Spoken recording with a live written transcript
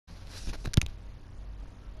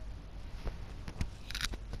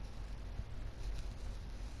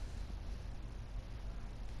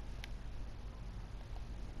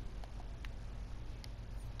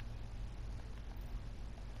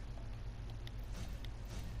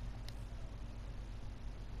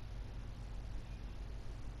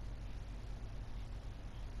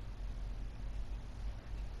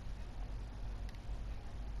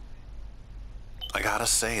I gotta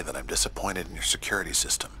say that I'm disappointed in your security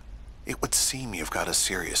system. It would seem you've got a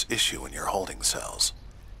serious issue in your holding cells.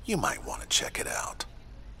 You might want to check it out.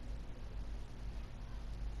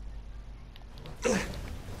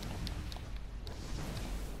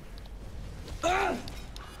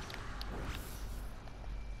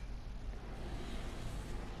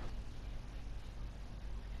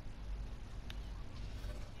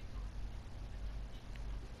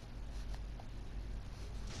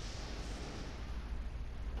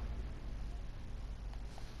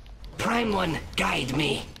 Prime One, guide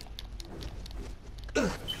me.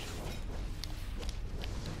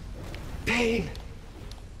 Pain.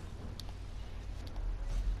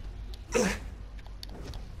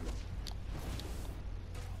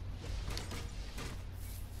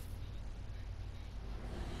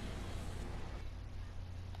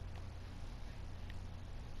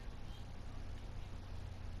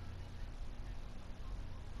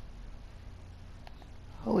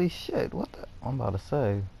 Holy shit, what the? I'm about to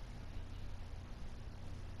say.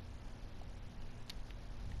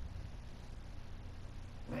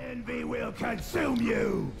 Envy will consume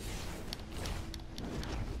you!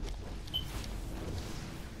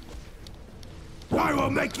 I will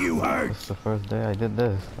make you hurt! This is the first day I did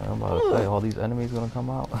this. I'm about to say, all these enemies gonna come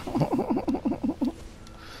out.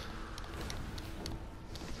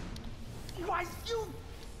 Why, you...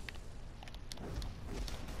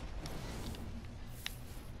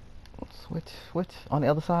 Switch. On the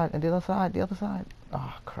other side, and the other side.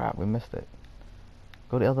 Oh crap, we missed it.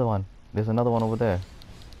 Go to the other one. There's another one over there.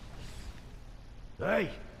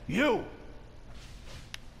 Hey, you!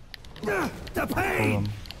 The Pull pain! him.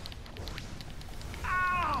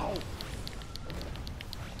 Ow!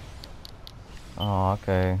 Oh,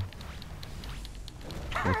 okay.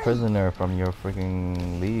 The prisoner from your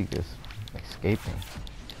freaking league is escaping.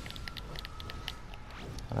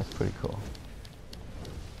 Oh, that's pretty cool.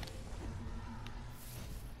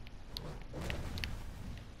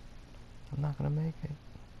 I'm not gonna make it.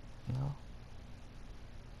 No.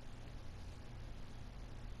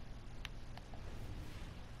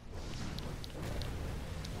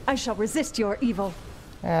 I shall resist your evil.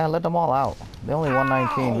 Yeah, let them all out. They're only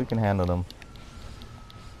 119. We can handle them.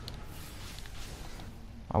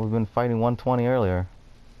 Oh, we've been fighting 120 earlier.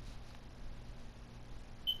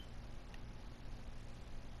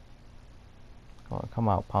 Come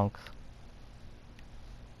out, punks.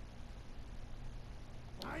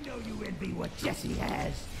 I know you envy what Jesse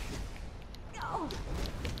has.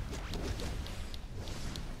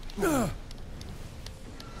 No.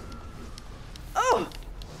 Oh!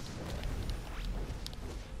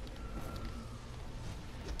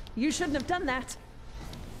 You shouldn't have done that.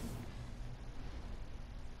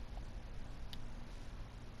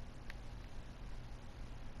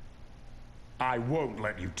 I won't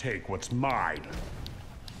let you take what's mine.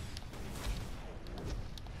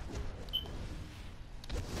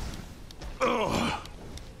 Ugh.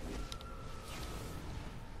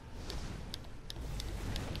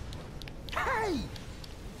 Hey!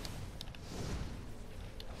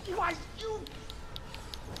 Why, you...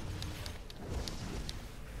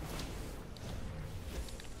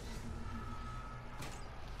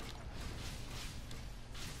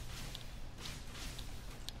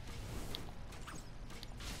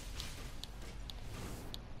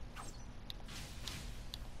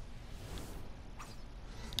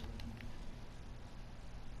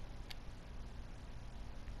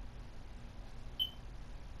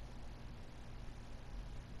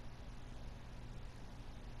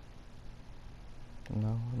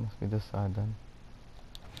 No, it must be this side then.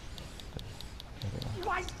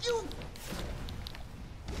 Why, you...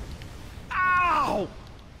 Ow!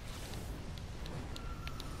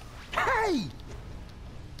 Hey!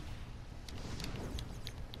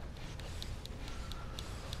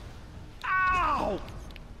 Ow!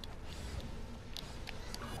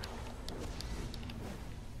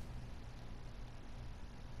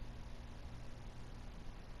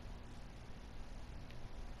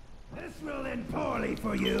 This will end poorly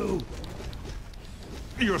for you.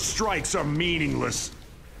 Your strikes are meaningless.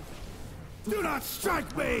 Do not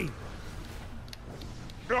strike me!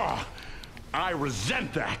 Ugh. I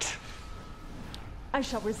resent that. I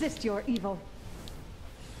shall resist your evil.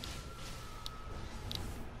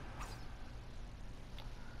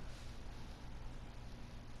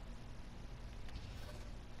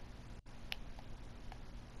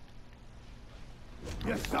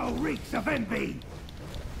 Your soul reeks of envy!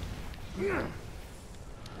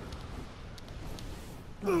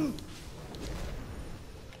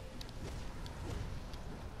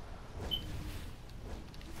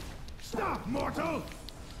 Stop, mortal!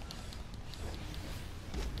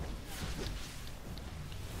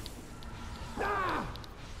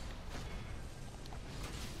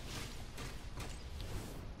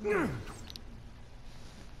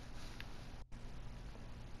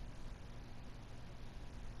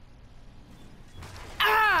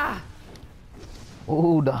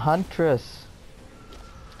 Ooh, the Huntress.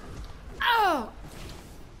 Oh,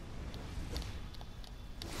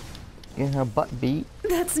 Getting her butt beat.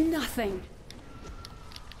 that's nothing.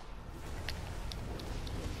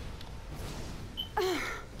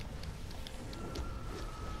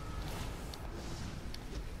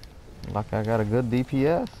 Like I got a good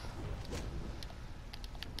DPS.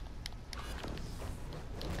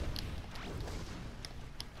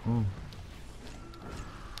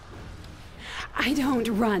 I don't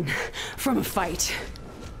run from a fight.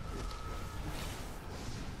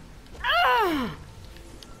 Ah!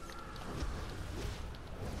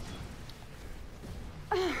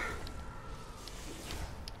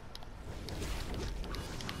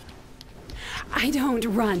 I don't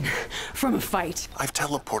run from a fight. I've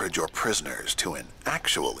teleported your prisoners to an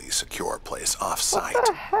actually secure place off-site. What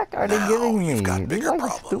the heck are they Now giving me? you've got These bigger are like the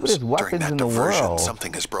problems. stupidest During weapons that in the diversion, world.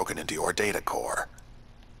 something has broken into your data core.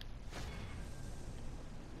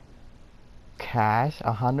 Cash,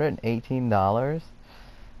 $118.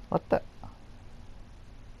 What the?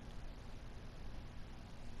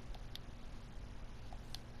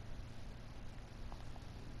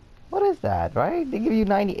 What is that, right? They give you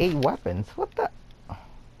 98 weapons. What the?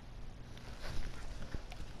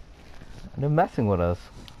 They're messing with us.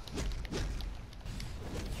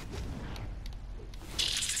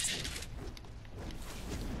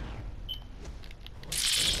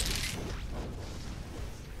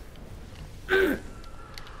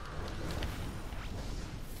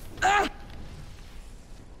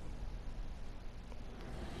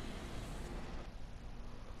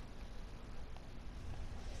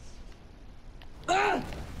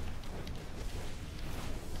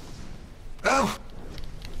 Oh!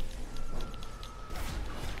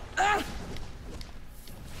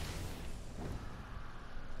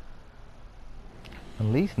 At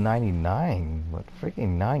least 99, but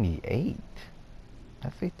freaking 98.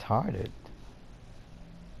 That's retarded.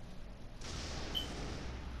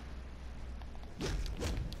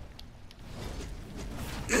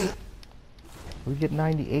 We get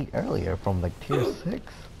 98 earlier from like tier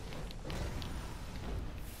 6.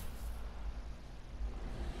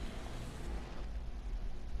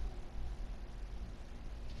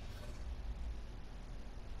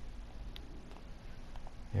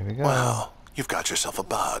 Here we go. Well, you've got yourself a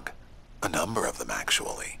bug. A number of them,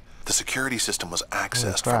 actually. The security system was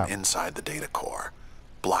accessed crap. from inside the data core.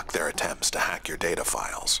 Block their attempts to hack your data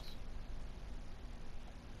files.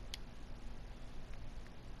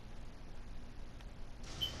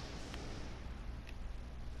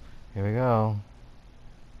 Here we go.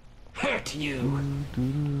 Hurt you.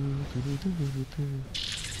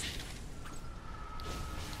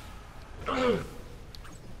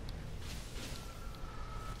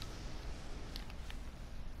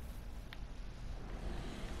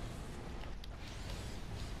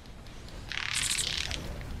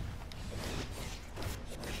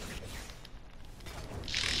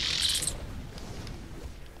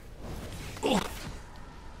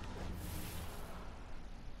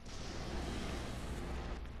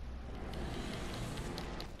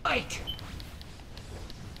 Fight.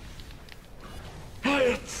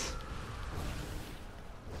 Hurts.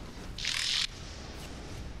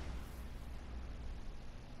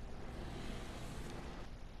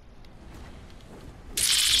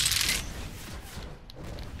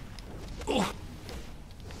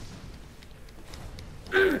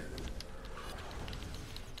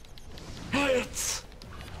 Hurts.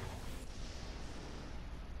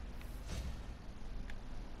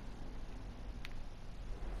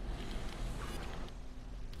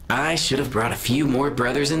 I should have brought a few more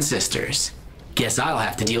brothers and sisters. Guess I'll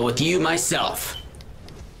have to deal with you myself.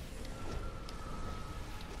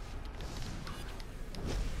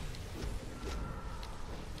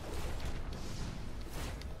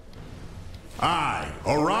 I,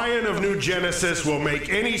 Orion of New Genesis, will make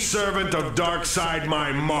any servant of Darkseid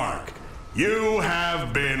my mark. You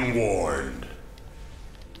have been warned.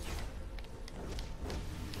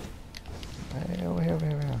 Hey, over here, over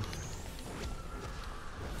here, over here.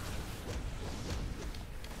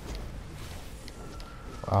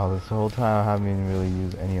 Wow, this whole time I haven't really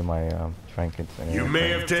used any of my trinkets. You may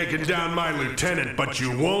have taken down my lieutenant, but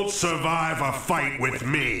you won't survive a fight with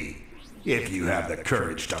me. If you have the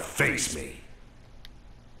courage to face me.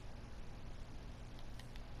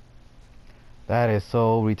 That is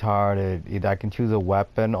so retarded. Either I can choose a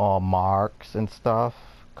weapon or marks and stuff.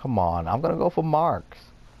 Come on, I'm gonna go for marks.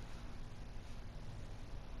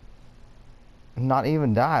 Not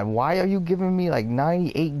even that. Why are you giving me like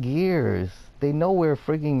 98 gears? They know we're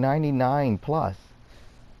freaking 99 plus.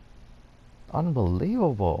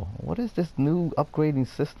 Unbelievable. What is this new upgrading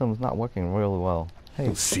system? Is not working really well.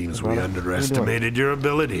 Hey, Seems brother, we what are you doing? underestimated your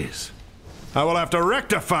abilities. I will have to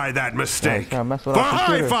rectify that mistake. trying to mess with For our High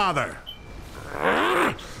computer. Father!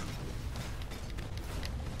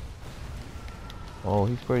 Oh,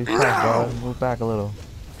 he's pretty tough, bro. Move back a little.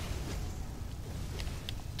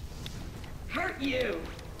 Hurt you!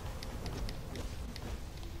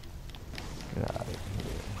 Get out of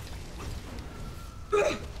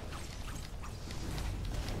here.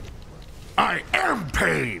 I am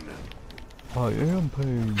pain! I am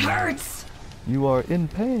pain. Hurts! You are in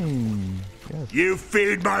pain. Yes. You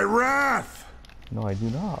feed my wrath! No, I do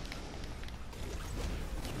not.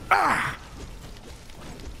 Ah!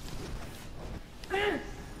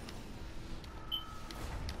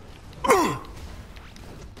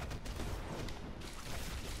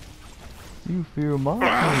 You fear my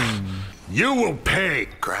pain. You will pay!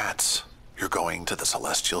 Gratz, you're going to the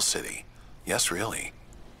Celestial City. Yes, really.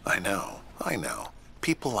 I know.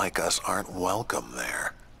 People like us aren't welcome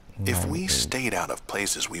there. If we stayed out of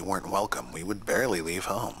places we weren't welcome, we would barely leave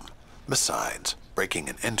home. Besides, breaking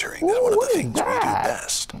and entering is one of the what is things we do that?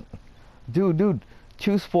 best. Dude,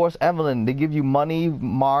 choose Force Evelyn. They give you money,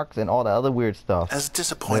 marks, and all the other weird stuff. As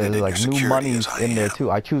disappointed There's in like your new security money as I in there am, too.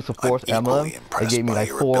 I choose the Force I'm Emblem. equally They impressed gave me by like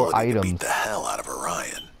your 4 ability to items. beat the hell out of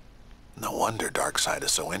Orion. No wonder Darkseid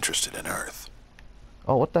is so interested in Earth.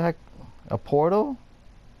 Oh, what the heck? A portal?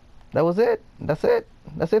 That was it? That's it?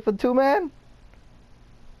 That's it for 2-man?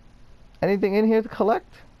 Anything in here to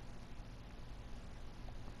collect?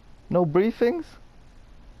 No briefings?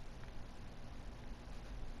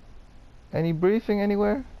 Any briefing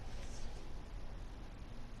anywhere?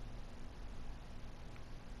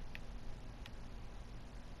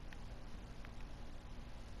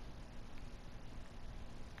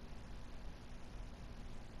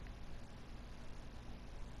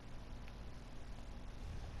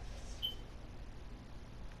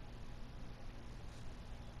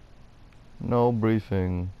 No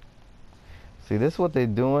briefing. See, this what they're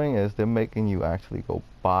doing is they're making you actually go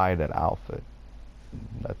buy that outfit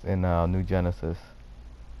that's in New Genesis.